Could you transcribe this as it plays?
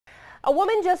A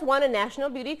woman just won a national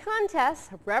beauty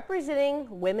contest representing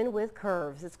women with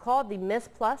curves. It's called the Miss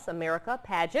Plus America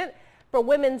Pageant for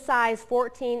women size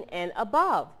 14 and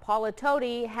above. Paula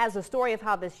Toti has a story of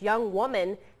how this young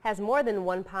woman has more than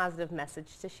one positive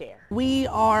message to share. We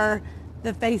are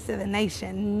the face of the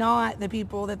nation, not the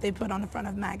people that they put on the front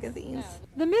of magazines.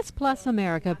 The Miss Plus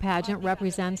America pageant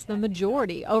represents the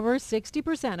majority. Over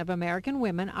 60% of American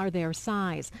women are their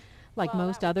size. Like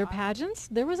most other pageants,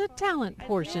 there was a talent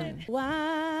portion.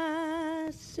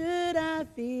 Why should I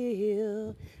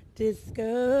feel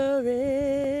discouraged?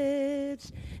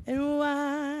 And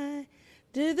why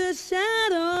do the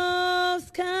shadows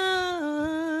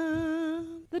come?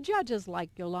 The judges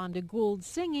liked Yolanda Gould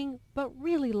singing, but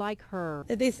really like her.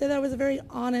 They said I was a very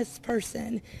honest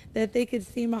person, that they could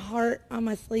see my heart on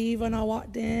my sleeve when I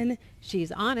walked in. She's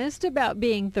honest about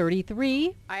being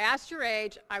 33. I asked your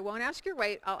age. I won't ask your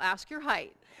weight. I'll ask your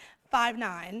height.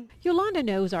 5'9". Yolanda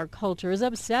knows our culture is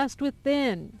obsessed with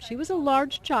thin. She was a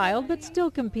large child, but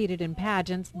still competed in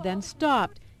pageants, then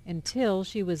stopped until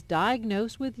she was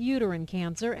diagnosed with uterine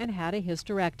cancer and had a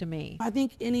hysterectomy. I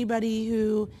think anybody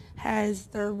who has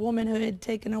their womanhood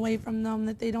taken away from them,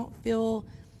 that they don't feel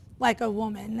like a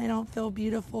woman, they don't feel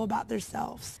beautiful about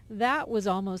themselves. That was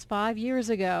almost 5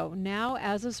 years ago. Now,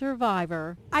 as a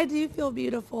survivor, I do feel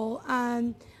beautiful.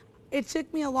 It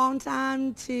took me a long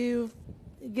time to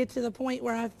get to the point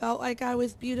where I felt like I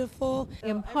was beautiful.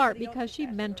 In part because she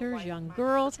mentors young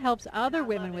girls, helps other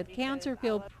women with cancer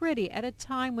feel pretty at a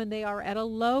time when they are at a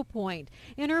low point.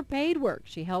 In her paid work,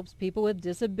 she helps people with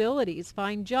disabilities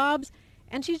find jobs,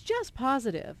 and she's just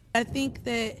positive. I think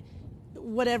that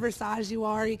whatever size you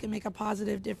are, you can make a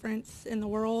positive difference in the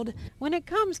world. When it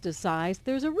comes to size,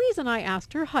 there's a reason I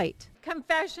asked her height.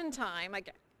 Confession time.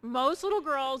 Like most little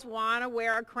girls want to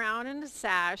wear a crown and a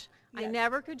sash. Yes. I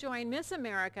never could join Miss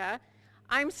America.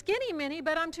 I'm skinny mini,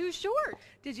 but I'm too short.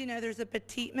 Did you know there's a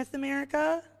petite Miss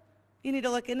America? You need to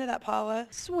look into that, Paula.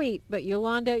 Sweet, but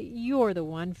Yolanda, you're the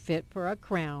one fit for a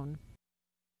crown.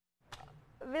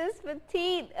 Miss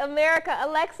Petite America.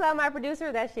 Alexa, my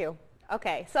producer, that's you.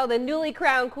 Okay, so the newly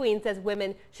crowned queen says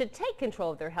women should take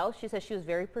control of their health. She says she was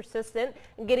very persistent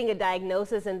in getting a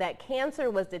diagnosis and that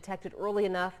cancer was detected early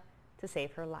enough to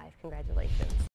save her life. Congratulations.